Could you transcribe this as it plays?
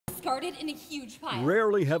started in a huge pile.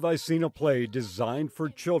 Rarely have I seen a play designed for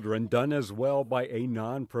children done as well by a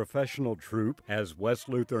non-professional troupe as West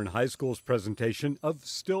Lutheran High School's presentation of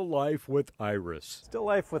Still Life with Iris. Still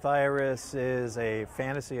Life with Iris is a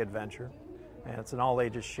fantasy adventure, and it's an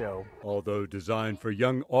all-ages show. Although designed for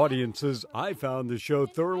young audiences, I found the show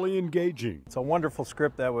thoroughly engaging. It's a wonderful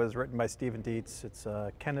script that was written by Stephen Dietz. It's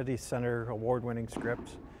a Kennedy Center award-winning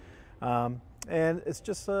script. And it's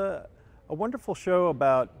just a wonderful show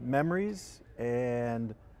about memories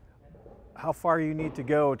and how far you need to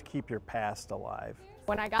go to keep your past alive.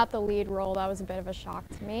 When I got the lead role, that was a bit of a shock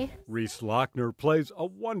to me. Reese Lochner plays a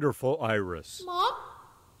wonderful Iris. Mom,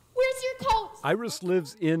 where's your coat? Iris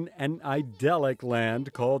lives in an idyllic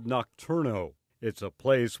land called Nocturno. It's a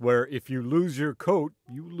place where if you lose your coat,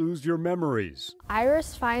 you lose your memories.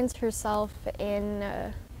 Iris finds herself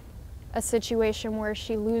in a situation where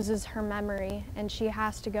she loses her memory and she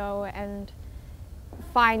has to go and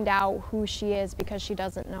find out who she is because she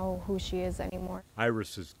doesn't know who she is anymore.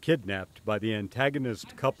 Iris is kidnapped by the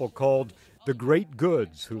antagonist couple called the Great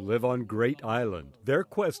Goods, who live on Great Island. Their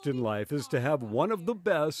quest in life is to have one of the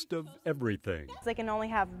best of everything. They can only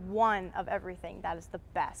have one of everything that is the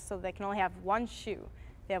best. So they can only have one shoe,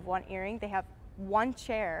 they have one earring, they have one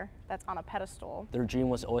chair that's on a pedestal. Their dream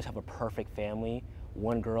was to always have a perfect family,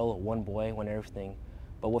 one girl, one boy, one everything.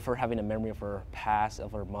 But with her having a memory of her past,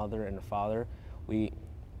 of her mother and her father, we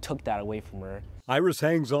took that away from her. Iris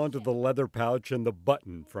hangs on to the leather pouch and the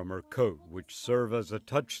button from her coat, which serve as a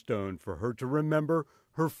touchstone for her to remember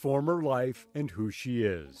her former life and who she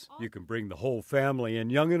is. You can bring the whole family,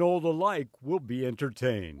 and young and old alike will be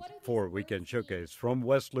entertained. For Weekend Showcase from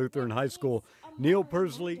West Lutheran High School, Neil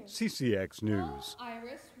Persley, CCX News.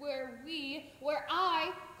 Iris, where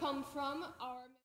I come from, our